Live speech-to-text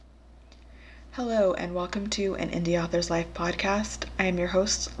Hello, and welcome to an Indie Author's Life podcast. I am your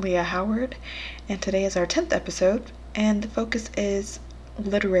host, Leah Howard, and today is our 10th episode, and the focus is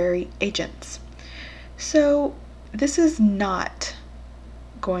literary agents. So, this is not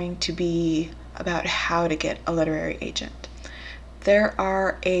going to be about how to get a literary agent. There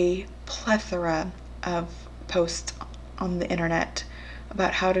are a plethora of posts on the internet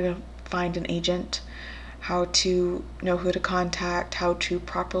about how to find an agent, how to know who to contact, how to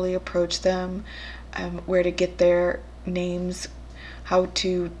properly approach them, where to get their names, how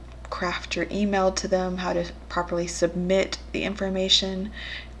to craft your email to them, how to properly submit the information,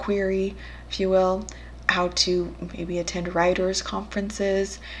 query, if you will, how to maybe attend writers'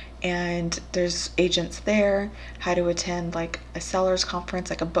 conferences, and there's agents there, how to attend like a seller's conference,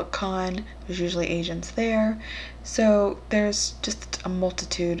 like a book con, there's usually agents there. So there's just a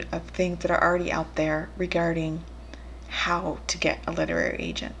multitude of things that are already out there regarding how to get a literary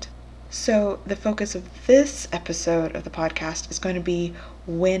agent. So the focus of this episode of the podcast is going to be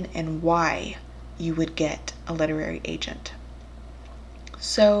when and why you would get a literary agent.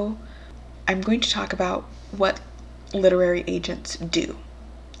 So I'm going to talk about what literary agents do,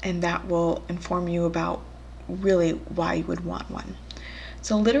 and that will inform you about really why you would want one.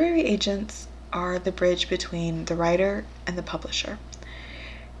 So literary agents are the bridge between the writer and the publisher,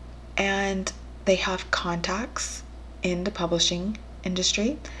 and they have contacts in the publishing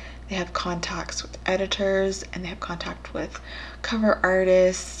industry. They have contacts with editors, and they have contact with cover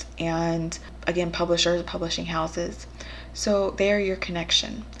artists and, again, publishers, publishing houses. So they are your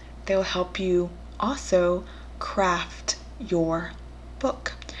connection. They'll help you also craft your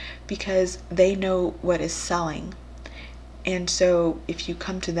book because they know what is selling. And so if you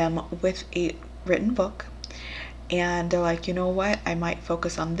come to them with a written book and they're like, you know what, I might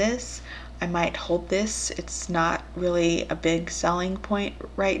focus on this, I might hold this, it's not really a big selling point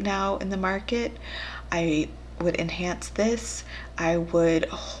right now in the market, I would enhance this, I would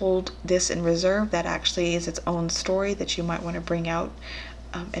hold this in reserve, that actually is its own story that you might want to bring out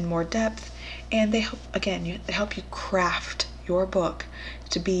in more depth. And they help you craft your book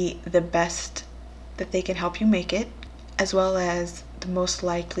to be the best that they can help you make it, as well as the most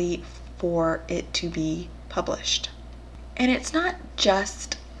likely for it to be published. And it's not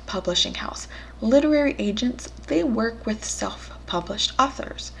just publishing house. Literary agents, they work with self-published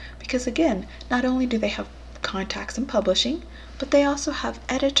authors because, again, not only do they have contacts in publishing, but they also have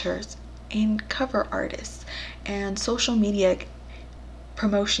editors and cover artists and social media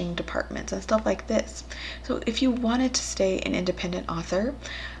promotion departments and stuff like this. So if you wanted to stay an independent author,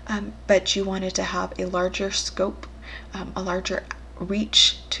 but you wanted to have a larger scope, a larger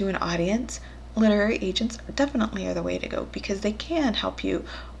reach to an audience, literary agents definitely are the way to go because they can help you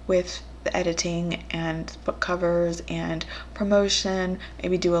with the editing and book covers and promotion,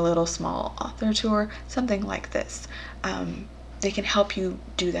 maybe do a little small author tour, something like this. They can help you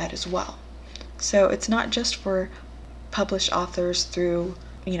do that as well. So it's not just for published authors through,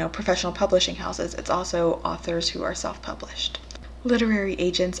 professional publishing houses. It's also authors who are self-published. Literary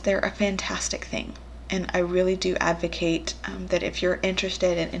agents, they're a fantastic thing. And I really do advocate that if you're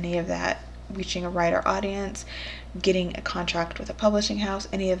interested in any of that, reaching a writer audience, getting a contract with a publishing house,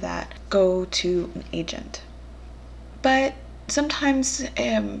 any of that, go to an agent. But sometimes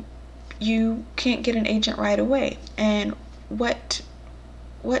you can't get an agent right away. And what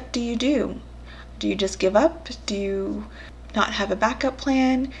do you do? Do you just give up? Do you not have a backup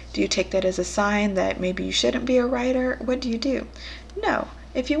plan? Do you take that as a sign that maybe you shouldn't be a writer? What do you do? No.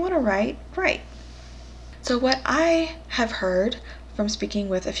 If you want to write, write. So what I have heard from speaking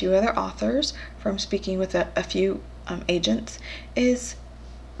with a few other authors, from speaking with a few agents, is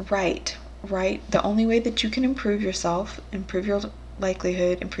write. The only way that you can improve yourself, improve your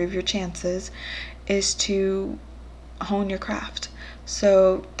likelihood, improve your chances, is to hone your craft.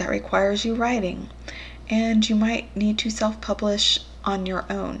 So that requires you writing. And you might need to self-publish on your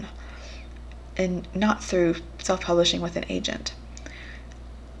own and not through self-publishing with an agent.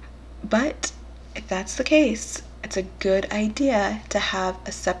 But if that's the case, it's a good idea to have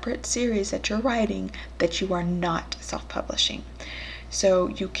a separate series that you're writing that you are not self-publishing. So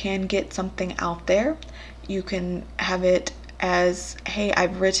you can get something out there. You can have it as, hey,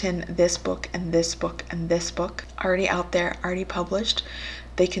 I've written this book and this book and this book already out there, already published.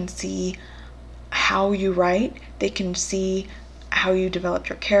 They can see how you write. They can see how you develop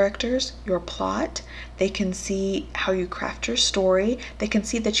your characters, your plot. They can see how you craft your story. They can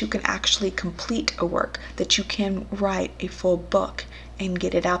see that you can actually complete a work, that you can write a full book and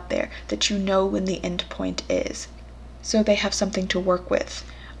get it out there, that you know when the end point is. So they have something to work with,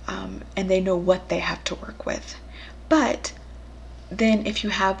 and they know what they have to work with. But then if you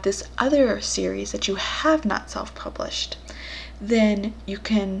have this other series that you have not self-published, then you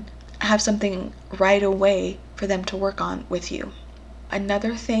can have something right away for them to work on with you.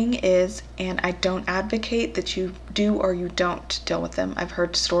 Another thing is, and I don't advocate that you do or you don't deal with them. I've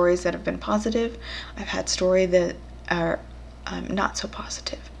heard stories that have been positive. I've had stories that are not so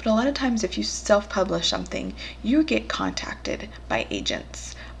positive. But a lot of times if you self-publish something, you get contacted by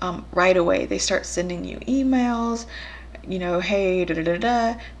agents right away. They start sending you emails, hey,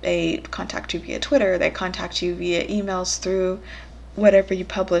 da-da-da-da. They contact you via Twitter. They contact you via emails through whatever you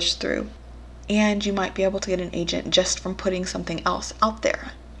publish through. And you might be able to get an agent just from putting something else out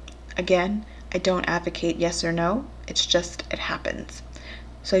there. Again, I don't advocate yes or no. It's just, it happens.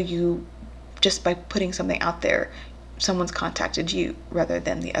 So you, just by putting something out there, someone's contacted you rather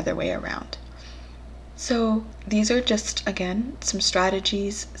than the other way around. So these are just, again, some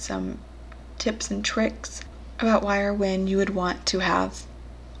strategies, some tips and tricks about why or when you would want to have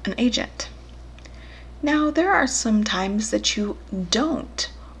an agent. Now, there are some times that you don't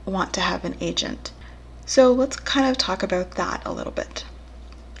want to have an agent. So let's kind of talk about that a little bit.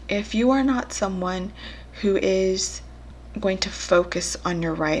 If you are not someone who is going to focus on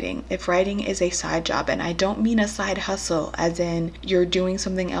your writing, if writing is a side job, and I don't mean a side hustle as in you're doing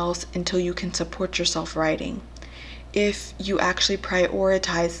something else until you can support yourself writing. If you actually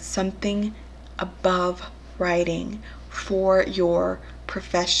prioritize something above writing for your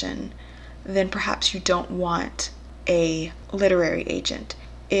profession, then perhaps you don't want a literary agent.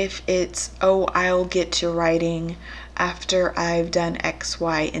 If it's, I'll get to writing after I've done X,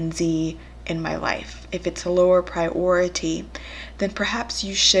 Y, and Z in my life. If it's a lower priority, then perhaps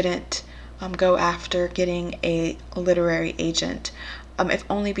you shouldn't go after getting a literary agent, if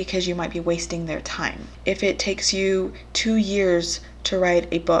only because you might be wasting their time. If it takes you 2 years to write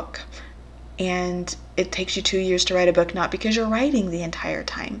a book, and it takes you 2 years to write a book, not because you're writing the entire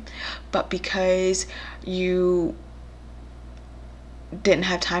time, but because you didn't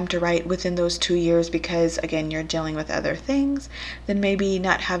have time to write within those 2 years because, again, you're dealing with other things, then maybe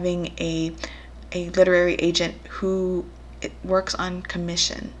not having a literary agent who works on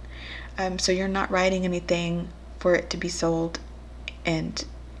commission. So you're not writing anything for it to be sold and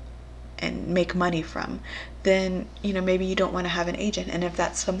make money from, then maybe you don't want to have an agent. And if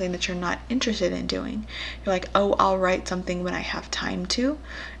that's something that you're not interested in doing, you're like, I'll write something when I have time to,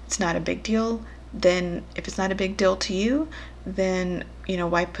 it's not a big deal. Then if it's not a big deal to you, then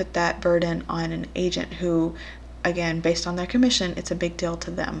why put that burden on an agent who, again, based on their commission, it's a big deal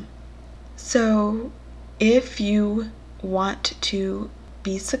to them. So if you want to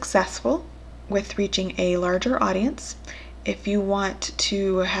be successful with reaching a larger audience, if you want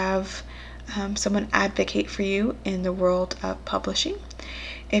to have someone advocate for you in the world of publishing,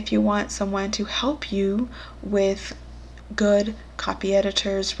 if you want someone to help you with good copy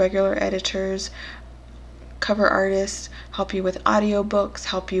editors, regular editors, cover artists, help you with audiobooks,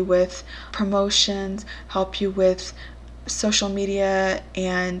 help you with promotions, help you with social media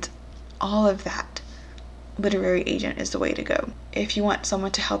and all of that, literary agent is the way to go. If you want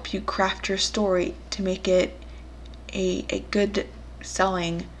someone to help you craft your story to make it a good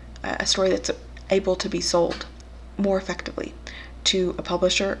selling, a story that's able to be sold more effectively to a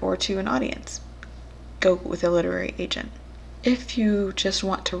publisher or to an audience, go with a literary agent. If you just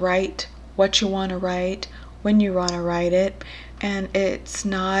want to write what you want to write, when you want to write it, and it's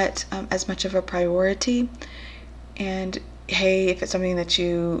not as much of a priority, and hey, if it's something that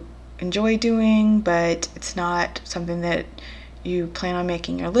you enjoy doing, but it's not something that you plan on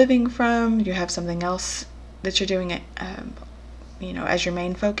making your living from, you have something else that you're doing it, as your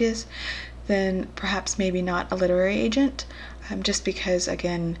main focus, then perhaps maybe not a literary agent, just because,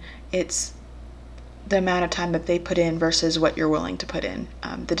 again, it's the amount of time that they put in versus what you're willing to put in,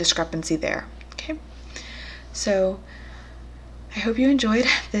 the discrepancy there. Okay, so I hope you enjoyed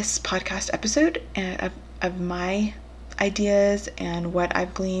this podcast episode of my ideas and what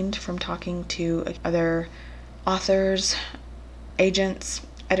I've gleaned from talking to other authors, agents,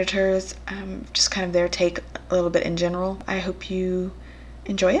 editors, just kind of their take a little bit in general. I hope you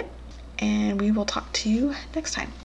enjoy it, and we will talk to you next time.